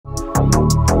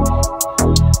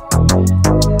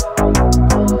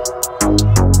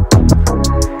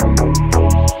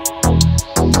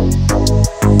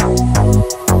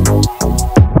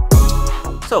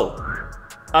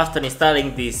after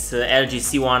installing this LG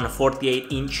C1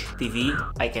 48-inch TV,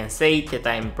 I can say that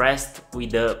I'm impressed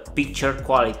with the picture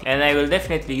quality, and I will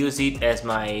definitely use it as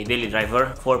my daily driver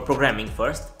for programming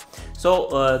first. So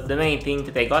the main thing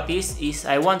that I got is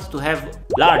I want to have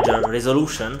larger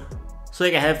resolution so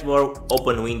I can have more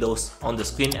open windows on the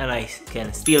screen and I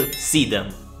can still see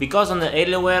them. Because on the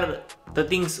Alienware the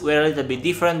things were a little bit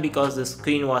different because the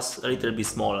screen was a little bit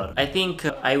smaller. I think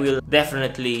I will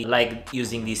definitely like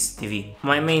using this TV.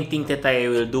 My main thing that I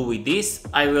will do with this,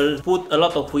 I will put a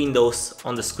lot of windows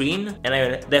on the screen and I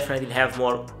will definitely have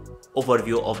more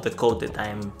overview of the code that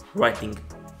I'm writing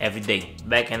every day,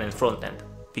 backend and frontend,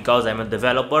 because I'm a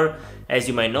developer, as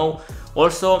you might know.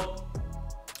 Also,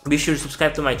 be sure to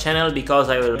subscribe to my channel because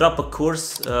I will drop a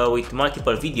course with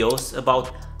multiple videos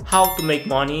about how to make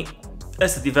money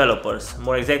as developers,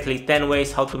 more exactly 10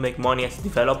 ways how to make money as a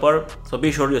developer, so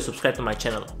be sure you subscribe to my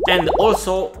channel. And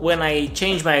also, when I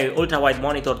change my ultrawide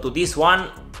monitor to this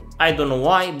one, I don't know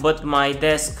why, but my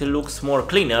desk looks more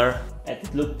cleaner than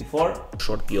it looked before.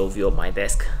 Short POV of my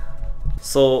desk.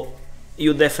 So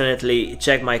you definitely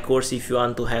check my course if you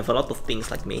want to have a lot of things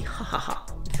like me.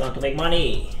 If you want to make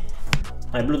money.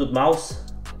 My Bluetooth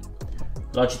mouse,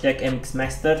 Logitech MX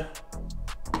Master,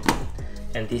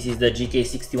 and this is the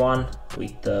GK61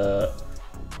 with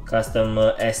custom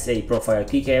SA profile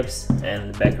keycaps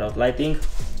and background lighting.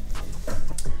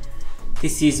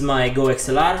 This is my Go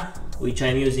XLR, which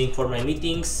I'm using for my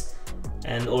meetings,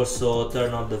 and also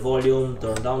turn up the volume,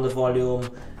 turn down the volume,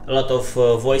 a lot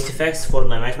of voice effects for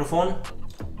my microphone.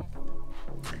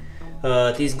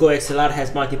 This Go XLR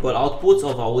has multiple outputs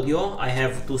of audio. I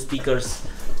have two speakers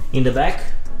in the back,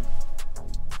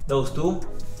 those two.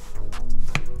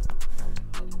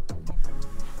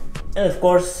 And of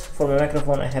course, for my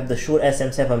microphone I have the Shure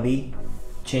SM7B.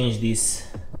 Change this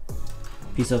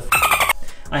piece of...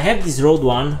 I have this Rode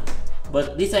one,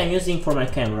 but this I'm using for my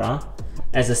camera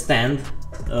as a stand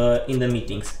in the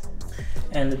meetings.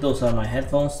 And those are my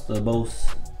headphones, the Bose.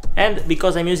 And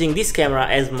because I'm using this camera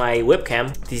as my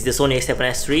webcam, this is the Sony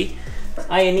a7S III,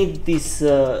 I need this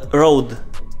Rode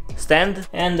stand,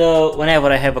 and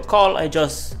whenever I have a call I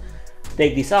just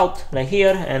take this out like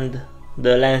here, and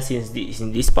the lens is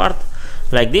in this part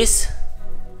like this.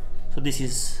 So this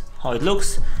is how it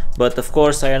looks, but of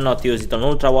course I will not use it on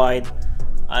ultrawide.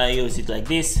 I use it like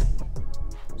this.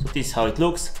 So this is how it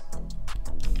looks,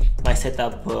 my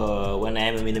setup when I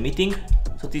am in a meeting.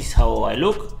 So this is how I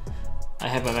look. I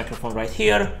have my microphone right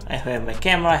here, I have my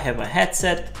camera, I have my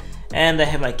headset, and I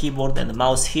have my keyboard and the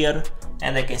mouse here,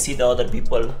 and I can see the other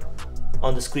people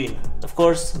on the screen. Of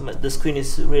course, the screen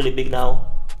is really big now.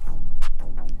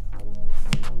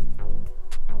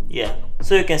 Yeah,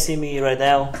 so you can see me right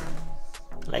now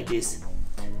like this.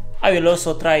 I will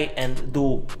also try and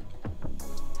do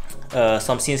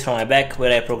some scenes from my back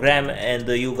where I program, and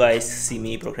you guys see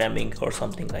me programming or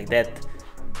something like that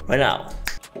right now.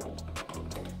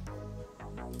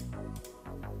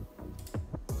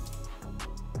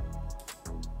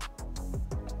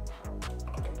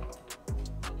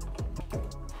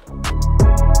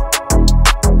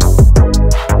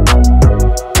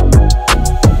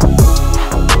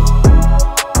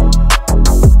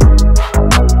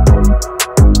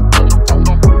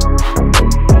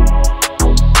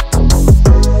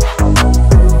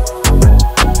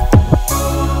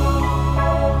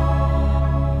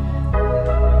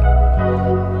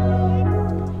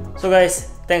 So guys,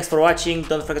 thanks for watching.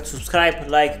 Don't forget to subscribe,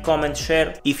 like, comment,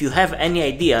 share. If you have any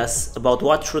ideas about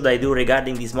what should I do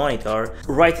regarding this monitor,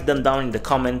 write them down in the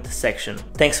comment section.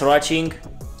 Thanks for watching.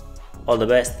 All the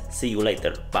best. See you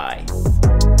later. Bye.